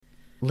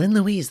Lynn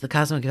Louise, the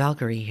Cosmic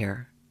Valkyrie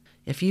here.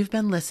 If you've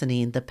been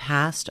listening the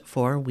past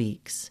 4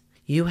 weeks,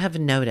 you have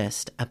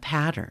noticed a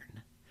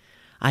pattern.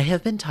 I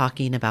have been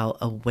talking about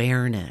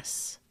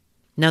awareness.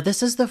 Now,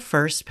 this is the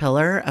first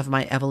pillar of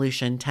my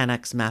Evolution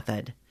 10X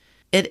method.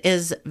 It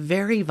is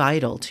very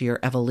vital to your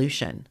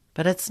evolution,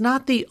 but it's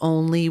not the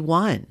only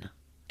one.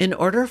 In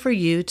order for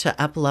you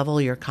to up-level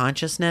your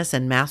consciousness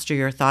and master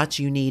your thoughts,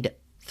 you need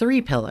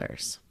 3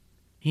 pillars.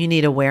 You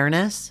need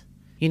awareness.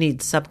 You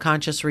need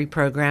subconscious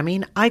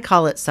reprogramming. I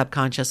call it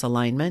subconscious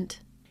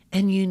alignment.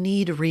 And you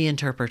need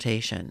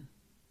reinterpretation.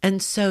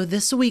 And so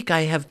this week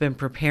I have been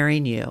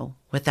preparing you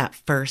with that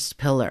first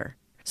pillar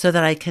so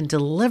that I can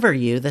deliver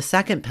you the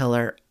second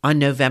pillar on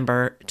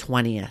November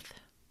 20th,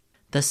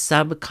 the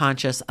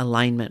subconscious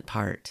alignment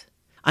part.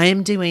 I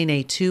am doing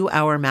a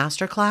 2-hour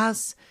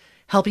masterclass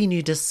helping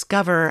you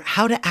discover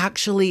how to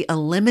actually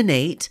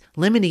eliminate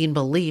limiting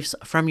beliefs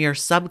from your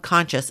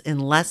subconscious in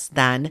less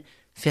than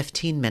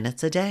 15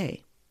 minutes a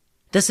day.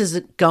 This is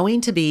going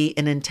to be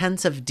an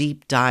intensive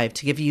deep dive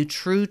to give you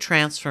true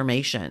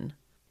transformation.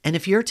 And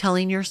if you're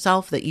telling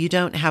yourself that you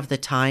don't have the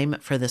time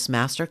for this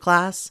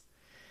masterclass,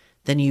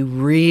 then you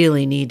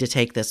really need to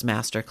take this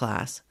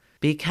masterclass,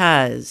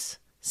 because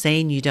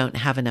saying you don't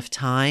have enough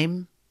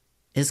time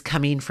is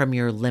coming from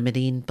your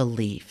limiting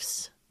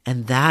beliefs.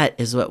 And that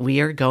is what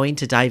we are going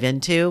to dive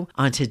into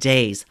on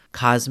today's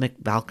Cosmic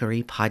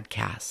Valkyrie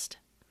podcast.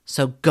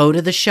 So go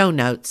to the show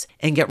notes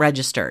and get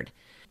registered,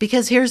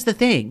 because here's the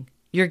thing.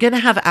 You're going to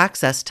have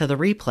access to the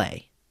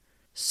replay.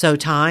 So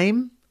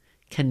time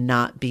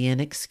cannot be an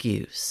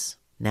excuse.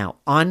 Now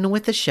on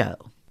with the show.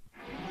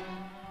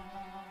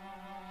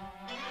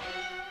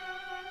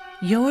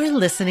 You're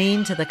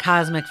listening to the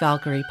Cosmic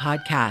Valkyrie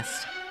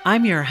podcast.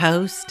 I'm your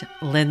host,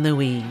 Lynn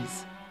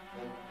Louise.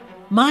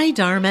 My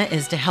dharma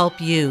is to help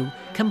you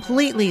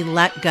completely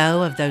let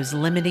go of those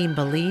limiting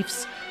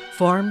beliefs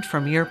formed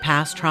from your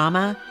past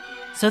trauma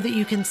so that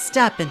you can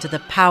step into the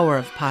power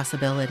of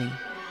possibility.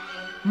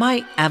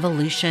 My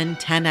Evolution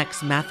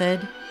 10X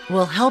method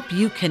will help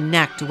you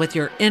connect with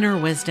your inner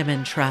wisdom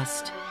and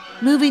trust,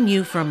 moving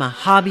you from a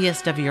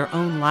hobbyist of your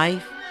own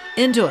life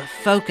into a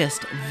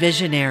focused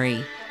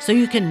visionary so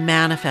you can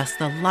manifest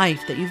the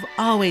life that you've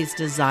always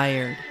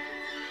desired.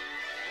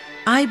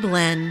 I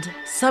blend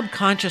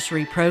subconscious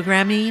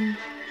reprogramming,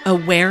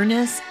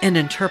 awareness, and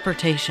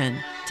interpretation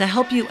to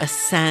help you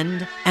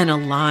ascend and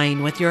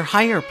align with your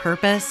higher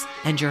purpose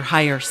and your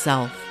higher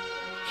self.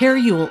 Here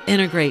you will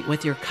integrate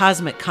with your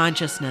cosmic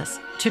consciousness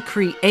to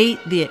create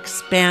the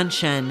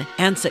expansion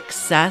and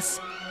success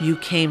you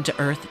came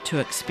to Earth to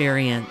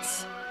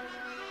experience.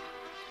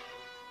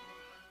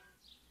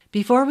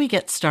 Before we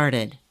get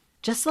started,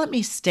 just let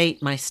me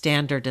state my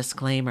standard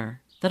disclaimer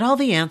that all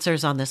the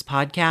answers on this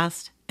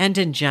podcast and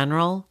in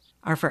general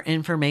are for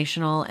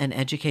informational and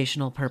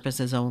educational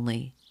purposes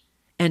only,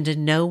 and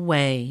in no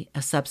way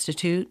a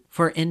substitute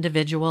for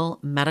individual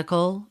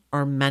medical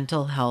or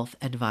mental health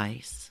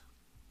advice.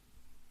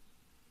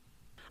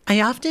 I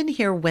often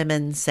hear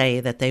women say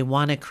that they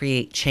want to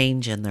create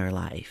change in their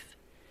life,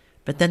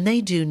 but then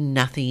they do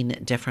nothing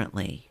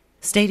differently,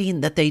 stating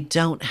that they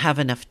don't have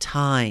enough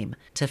time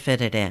to fit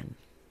it in.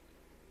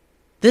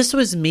 This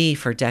was me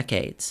for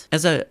decades.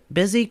 As a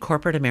busy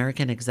corporate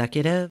American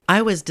executive,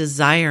 I was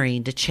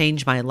desiring to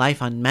change my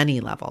life on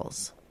many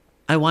levels.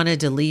 I wanted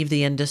to leave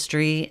the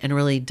industry and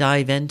really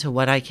dive into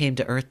what I came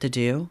to Earth to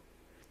do.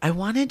 I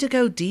wanted to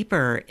go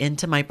deeper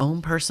into my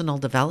own personal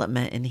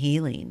development and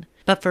healing.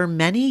 But for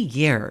many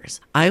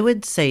years, I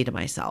would say to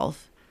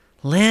myself,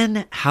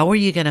 Lynn, how are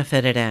you going to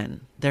fit it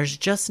in? There's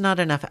just not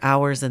enough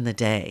hours in the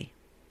day.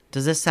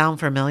 Does this sound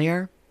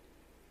familiar?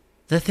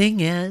 The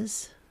thing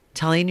is,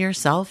 telling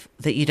yourself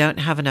that you don't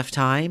have enough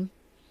time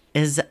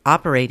is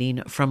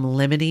operating from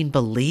limiting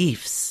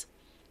beliefs.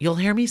 You'll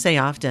hear me say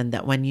often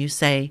that when you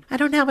say, I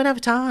don't have enough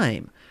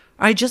time,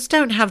 or I just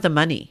don't have the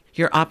money,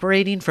 you're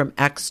operating from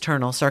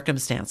external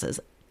circumstances.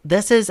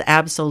 This is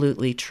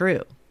absolutely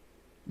true.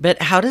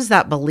 But how does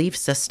that belief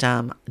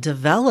system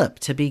develop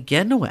to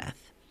begin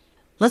with?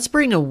 Let's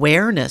bring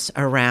awareness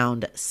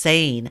around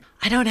saying,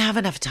 I don't have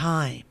enough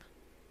time.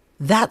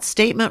 That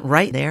statement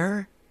right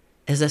there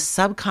is a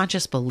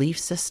subconscious belief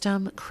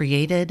system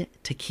created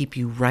to keep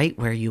you right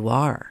where you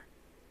are.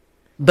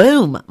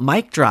 Boom,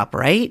 mic drop,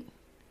 right?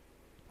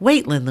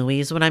 Wait, Lynn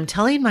Louise, when I'm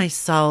telling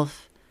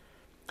myself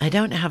I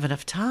don't have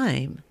enough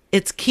time,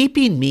 it's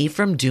keeping me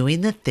from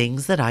doing the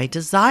things that I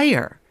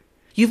desire.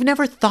 You've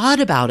never thought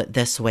about it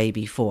this way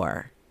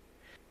before.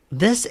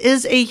 This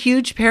is a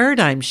huge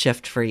paradigm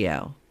shift for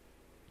you.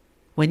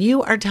 When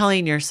you are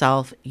telling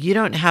yourself you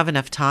don't have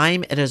enough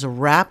time, it is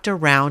wrapped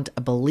around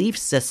belief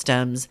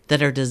systems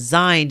that are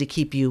designed to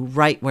keep you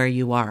right where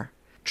you are,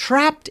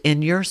 trapped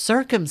in your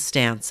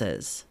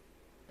circumstances.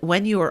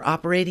 When you are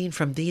operating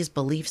from these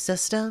belief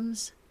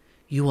systems,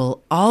 you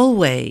will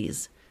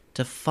always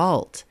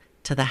default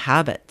to the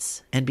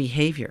habits and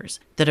behaviors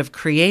that have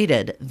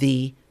created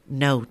the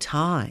no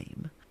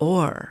time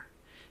or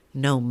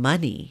no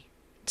money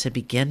to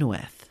begin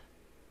with.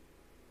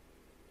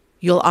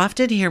 You'll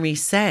often hear me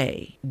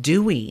say,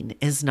 doing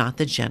is not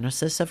the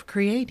genesis of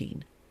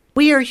creating.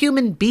 We are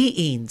human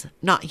beings,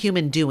 not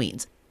human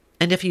doings.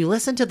 And if you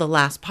listen to the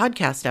last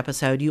podcast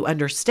episode, you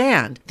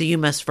understand that you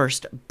must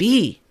first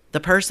be the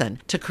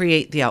person to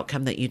create the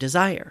outcome that you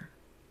desire.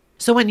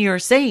 So when you're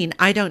saying,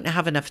 I don't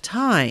have enough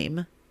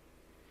time,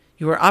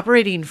 you are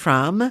operating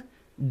from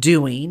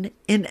doing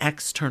in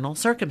external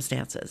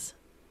circumstances.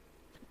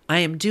 I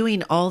am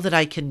doing all that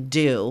I can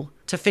do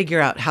to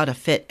figure out how to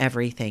fit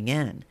everything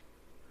in.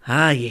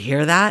 You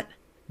hear that?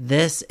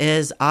 This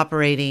is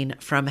operating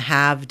from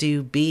have,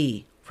 do,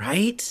 be,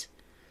 right?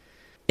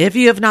 If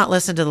you have not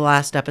listened to the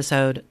last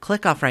episode,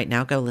 click off right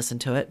now, go listen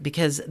to it,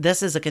 because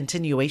this is a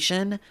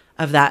continuation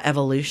of that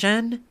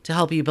evolution to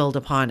help you build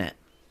upon it.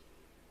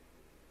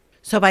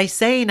 So by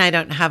saying I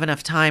don't have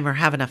enough time or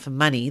have enough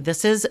money,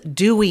 this is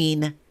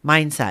doing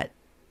mindset.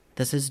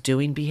 This is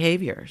doing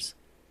behaviors.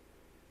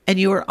 And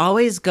you are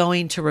always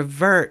going to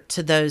revert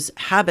to those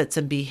habits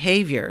and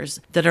behaviors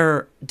that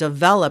are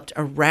developed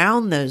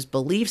around those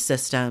belief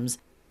systems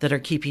that are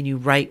keeping you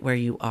right where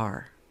you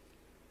are.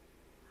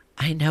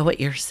 I know what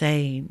you're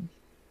saying,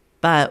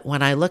 but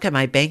when I look at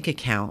my bank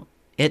account,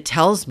 it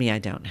tells me I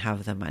don't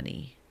have the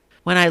money.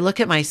 When I look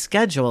at my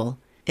schedule,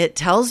 it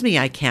tells me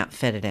I can't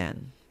fit it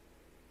in.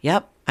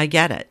 Yep, I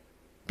get it.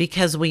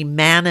 Because we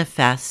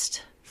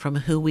manifest from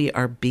who we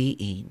are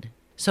being.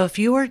 So if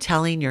you are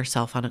telling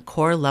yourself on a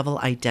core level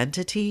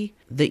identity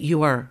that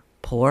you are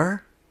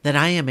poor, that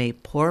I am a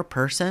poor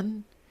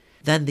person,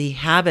 then the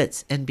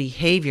habits and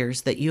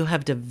behaviors that you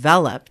have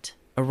developed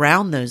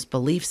around those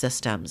belief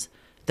systems,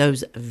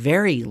 those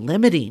very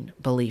limiting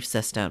belief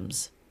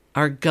systems,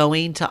 are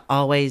going to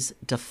always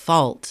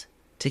default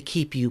to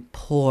keep you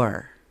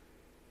poor.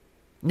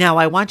 Now,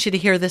 I want you to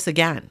hear this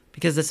again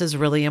because this is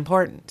really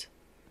important.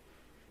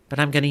 But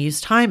I'm going to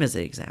use time as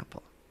an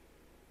example.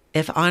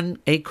 If on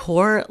a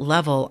core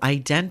level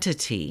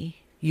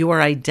identity, you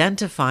are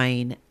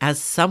identifying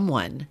as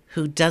someone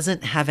who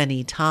doesn't have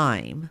any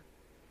time,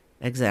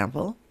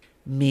 example,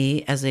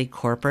 me as a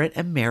corporate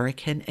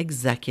American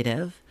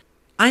executive,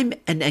 I'm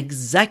an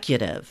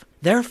executive.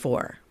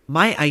 Therefore,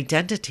 my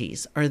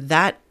identities are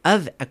that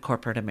of a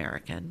corporate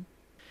American.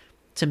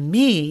 To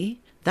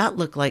me, that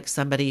looked like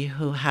somebody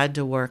who had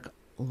to work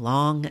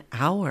long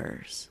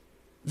hours,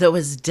 that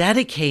was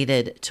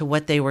dedicated to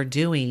what they were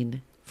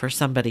doing for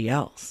somebody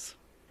else.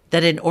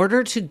 That in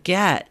order to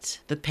get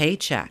the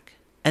paycheck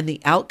and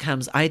the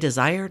outcomes I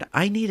desired,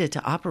 I needed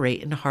to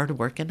operate in hard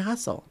work and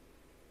hustle.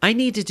 I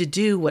needed to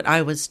do what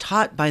I was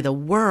taught by the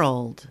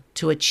world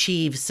to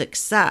achieve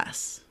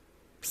success.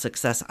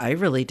 Success I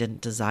really didn't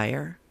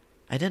desire.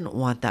 I didn't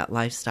want that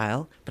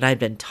lifestyle, but I'd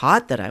been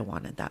taught that I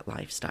wanted that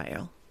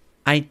lifestyle.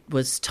 I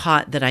was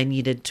taught that I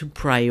needed to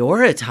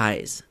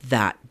prioritize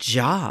that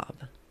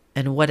job.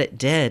 And what it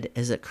did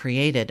is it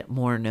created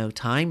more no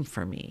time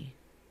for me.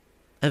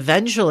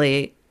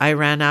 Eventually, I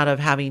ran out of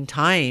having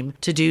time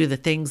to do the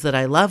things that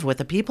I love with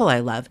the people I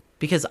love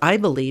because I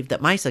believed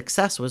that my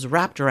success was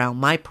wrapped around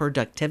my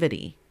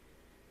productivity,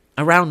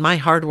 around my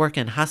hard work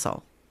and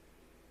hustle.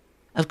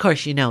 Of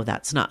course, you know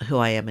that's not who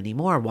I am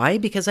anymore. Why?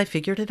 Because I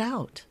figured it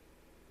out.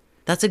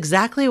 That's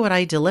exactly what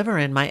I deliver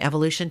in my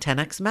Evolution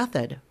 10X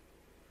method.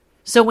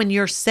 So when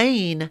you're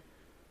saying,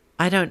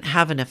 I don't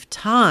have enough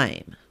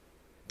time,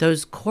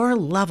 those core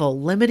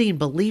level limiting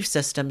belief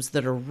systems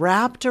that are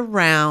wrapped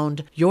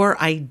around your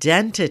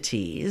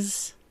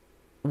identities,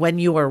 when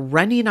you are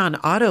running on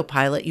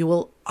autopilot, you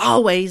will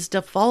always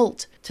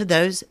default to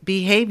those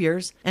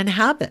behaviors and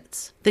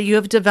habits that you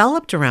have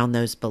developed around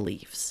those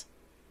beliefs.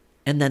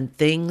 And then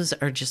things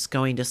are just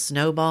going to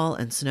snowball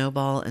and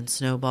snowball and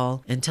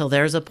snowball until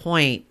there's a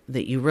point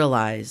that you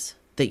realize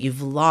that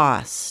you've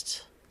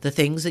lost the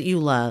things that you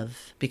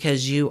love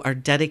because you are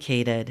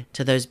dedicated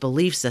to those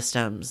belief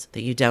systems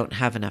that you don't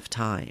have enough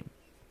time,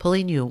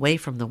 pulling you away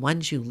from the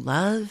ones you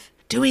love,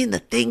 doing the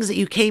things that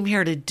you came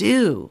here to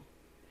do,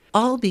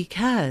 all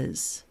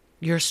because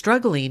you're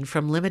struggling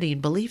from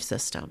limiting belief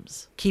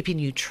systems, keeping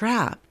you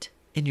trapped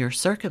in your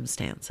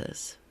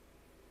circumstances.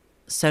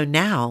 So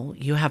now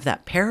you have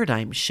that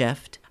paradigm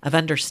shift of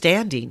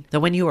understanding that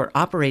when you are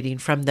operating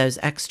from those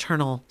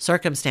external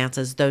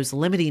circumstances, those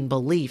limiting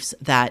beliefs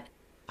that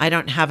I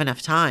don't have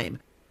enough time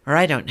or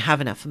I don't have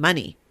enough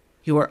money,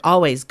 you are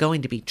always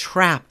going to be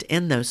trapped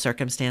in those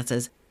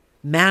circumstances,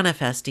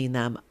 manifesting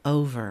them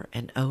over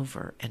and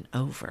over and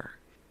over.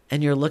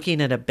 And you're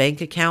looking at a bank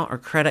account or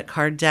credit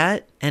card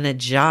debt and a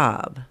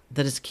job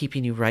that is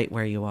keeping you right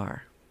where you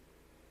are.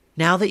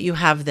 Now that you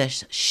have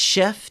this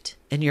shift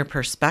in your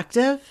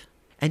perspective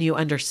and you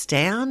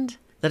understand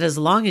that as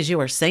long as you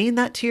are saying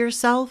that to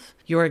yourself,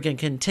 you are going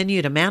to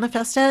continue to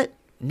manifest it,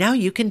 now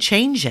you can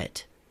change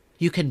it.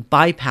 You can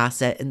bypass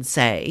it and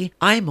say,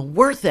 I'm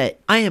worth it.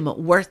 I am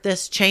worth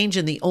this change.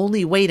 And the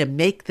only way to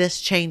make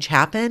this change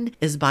happen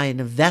is by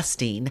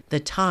investing the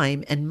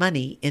time and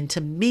money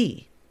into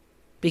me.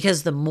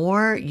 Because the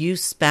more you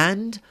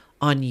spend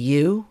on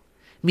you,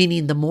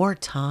 meaning the more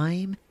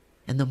time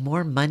and the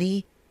more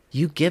money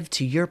you give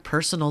to your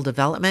personal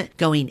development,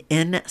 going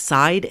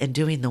inside and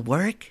doing the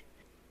work,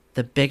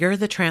 the bigger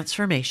the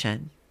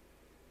transformation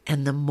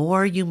and the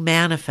more you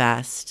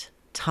manifest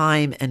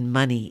time and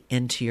money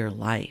into your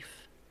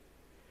life.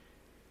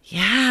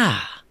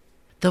 Yeah.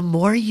 The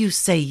more you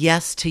say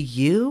yes to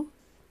you,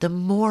 the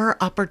more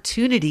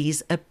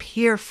opportunities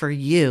appear for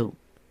you.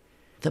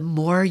 The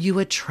more you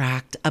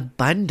attract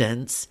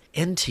abundance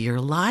into your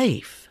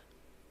life.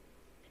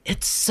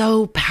 It's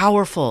so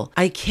powerful.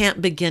 I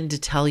can't begin to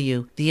tell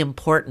you the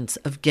importance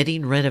of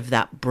getting rid of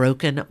that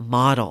broken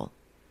model,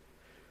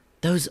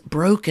 those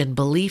broken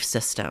belief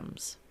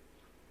systems.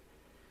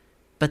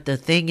 But the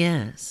thing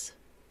is,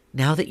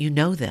 now that you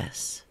know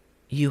this,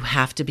 you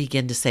have to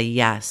begin to say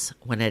yes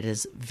when it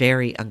is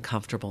very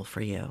uncomfortable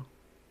for you.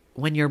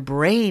 When your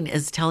brain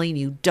is telling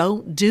you,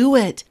 don't do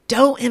it,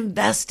 don't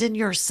invest in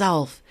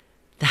yourself,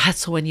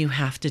 that's when you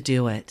have to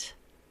do it.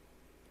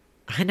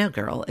 I know,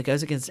 girl, it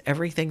goes against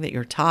everything that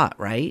you're taught,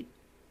 right?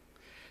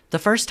 The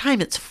first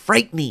time, it's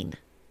frightening.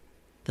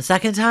 The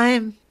second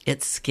time,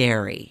 it's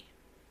scary.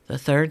 The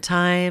third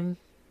time,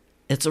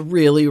 it's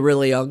really,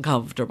 really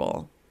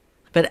uncomfortable.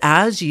 But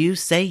as you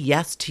say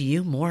yes to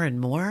you more and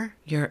more,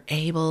 you're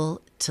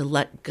able to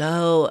let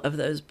go of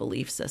those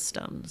belief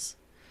systems.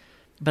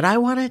 But I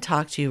want to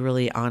talk to you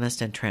really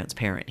honest and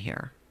transparent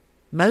here.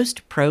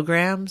 Most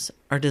programs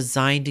are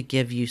designed to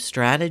give you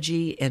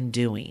strategy and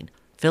doing,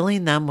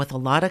 filling them with a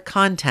lot of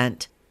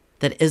content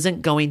that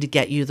isn't going to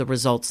get you the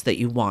results that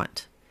you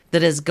want,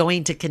 that is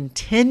going to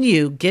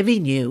continue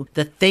giving you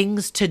the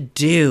things to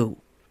do.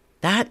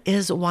 That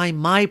is why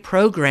my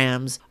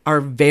programs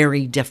are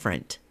very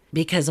different,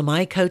 because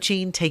my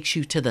coaching takes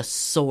you to the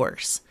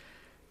source,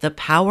 the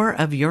power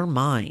of your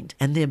mind,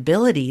 and the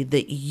ability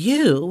that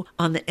you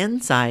on the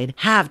inside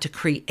have to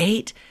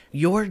create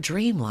your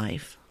dream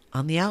life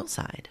on the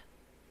outside.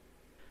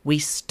 We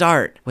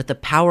start with the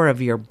power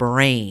of your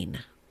brain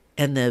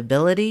and the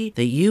ability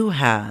that you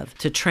have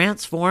to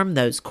transform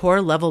those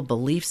core level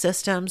belief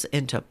systems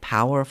into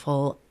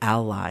powerful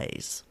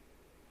allies.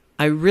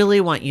 I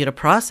really want you to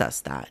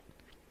process that.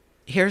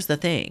 Here's the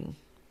thing.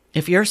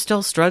 If you're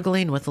still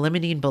struggling with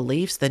limiting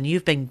beliefs, then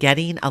you've been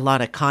getting a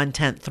lot of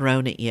content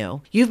thrown at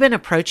you. You've been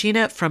approaching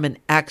it from an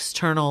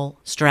external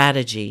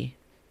strategy.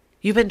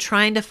 You've been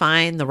trying to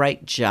find the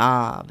right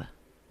job,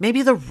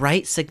 maybe the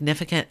right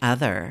significant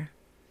other,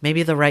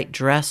 maybe the right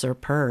dress or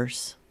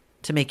purse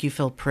to make you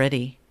feel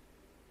pretty.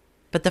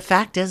 But the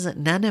fact is that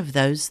none of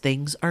those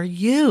things are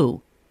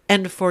you.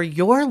 And for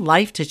your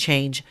life to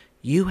change,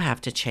 you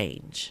have to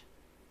change.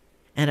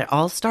 And it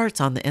all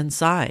starts on the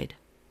inside.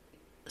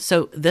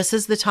 So this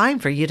is the time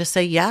for you to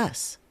say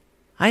yes.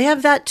 I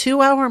have that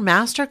 2-hour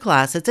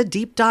masterclass. It's a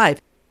deep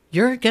dive.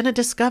 You're going to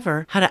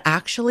discover how to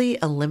actually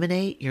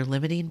eliminate your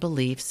limiting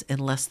beliefs in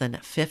less than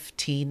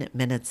 15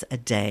 minutes a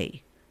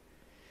day.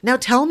 Now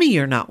tell me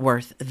you're not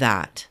worth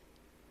that.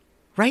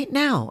 Right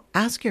now,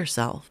 ask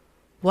yourself,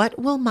 what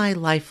will my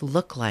life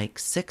look like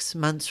 6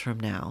 months from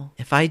now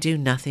if I do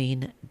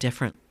nothing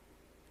different?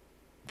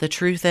 The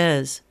truth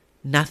is,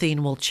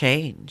 nothing will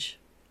change.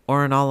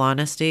 Or in all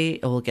honesty,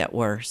 it will get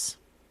worse.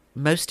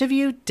 Most of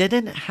you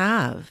didn't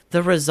have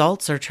the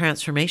results or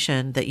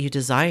transformation that you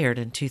desired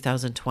in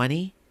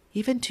 2020,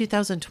 even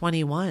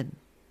 2021.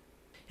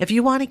 If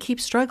you want to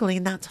keep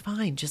struggling, that's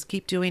fine. Just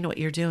keep doing what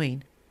you're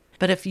doing.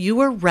 But if you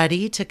are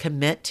ready to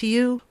commit to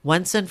you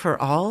once and for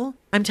all,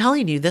 I'm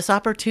telling you, this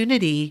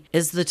opportunity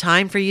is the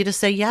time for you to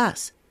say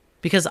yes.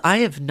 Because I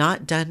have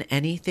not done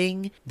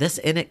anything this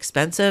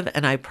inexpensive,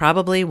 and I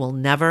probably will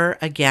never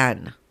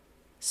again.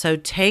 So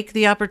take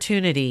the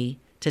opportunity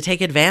to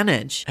take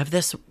advantage of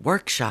this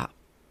workshop.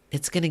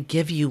 It's going to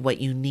give you what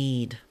you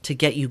need to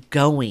get you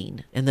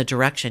going in the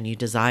direction you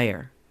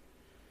desire.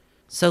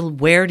 So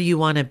where do you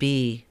want to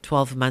be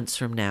 12 months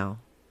from now?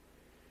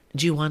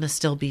 Do you want to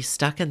still be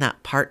stuck in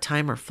that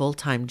part-time or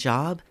full-time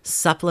job,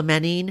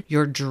 supplementing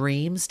your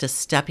dreams to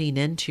stepping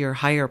into your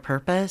higher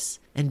purpose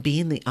and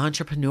being the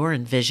entrepreneur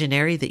and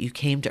visionary that you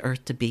came to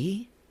Earth to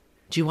be?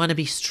 Do you want to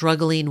be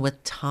struggling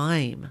with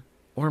time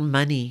or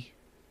money?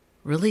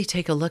 Really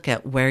take a look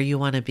at where you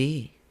want to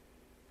be.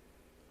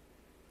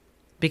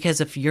 Because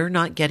if you're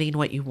not getting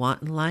what you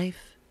want in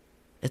life,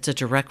 it's a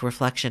direct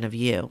reflection of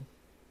you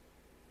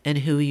and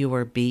who you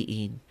are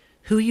being,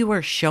 who you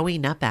are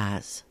showing up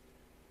as.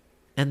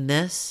 And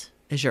this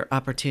is your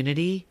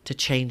opportunity to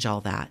change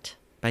all that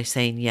by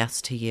saying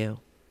yes to you.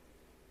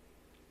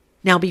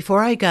 Now,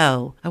 before I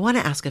go, I want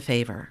to ask a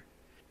favor.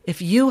 If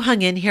you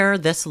hung in here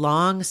this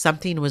long,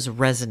 something was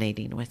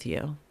resonating with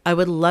you. I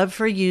would love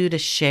for you to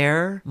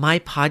share my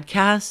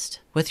podcast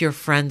with your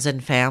friends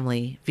and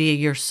family via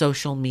your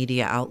social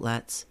media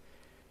outlets,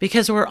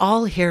 because we're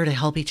all here to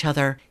help each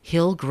other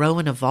heal, grow,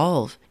 and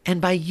evolve.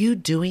 And by you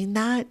doing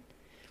that,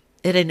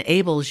 it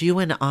enables you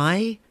and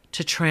I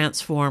to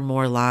transform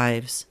more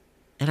lives,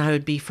 and I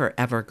would be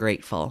forever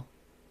grateful.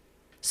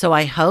 So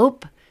I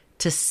hope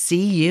to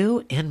see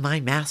you in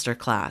my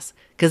masterclass,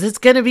 because it's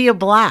going to be a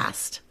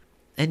blast.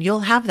 And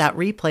you'll have that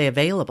replay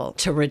available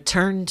to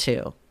return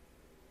to.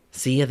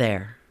 See you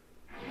there.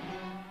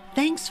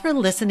 Thanks for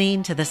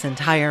listening to this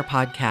entire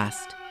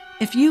podcast.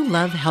 If you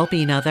love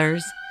helping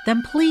others,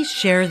 then please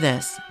share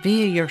this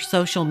via your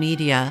social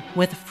media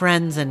with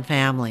friends and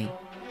family.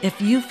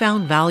 If you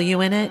found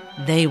value in it,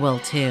 they will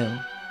too.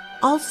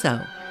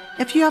 Also,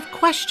 if you have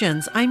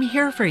questions, I'm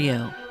here for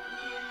you.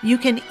 You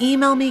can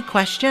email me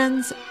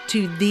questions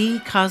to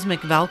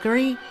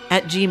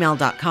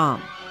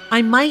thecosmicvalkyrie@gmail.com.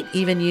 I might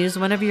even use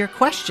one of your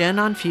questions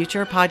on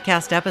future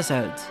podcast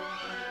episodes.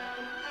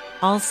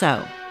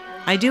 Also,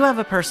 I do have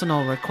a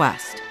personal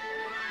request.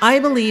 I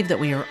believe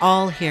that we are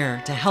all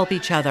here to help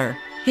each other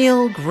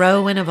heal,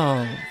 grow, and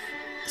evolve.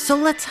 So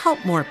let's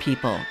help more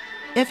people.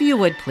 If you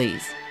would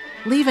please,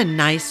 leave a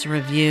nice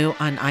review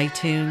on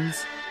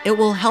iTunes. It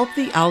will help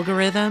the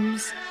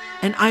algorithms,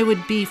 and I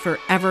would be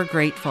forever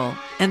grateful.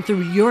 And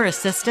through your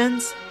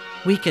assistance,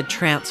 we could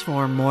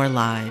transform more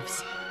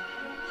lives.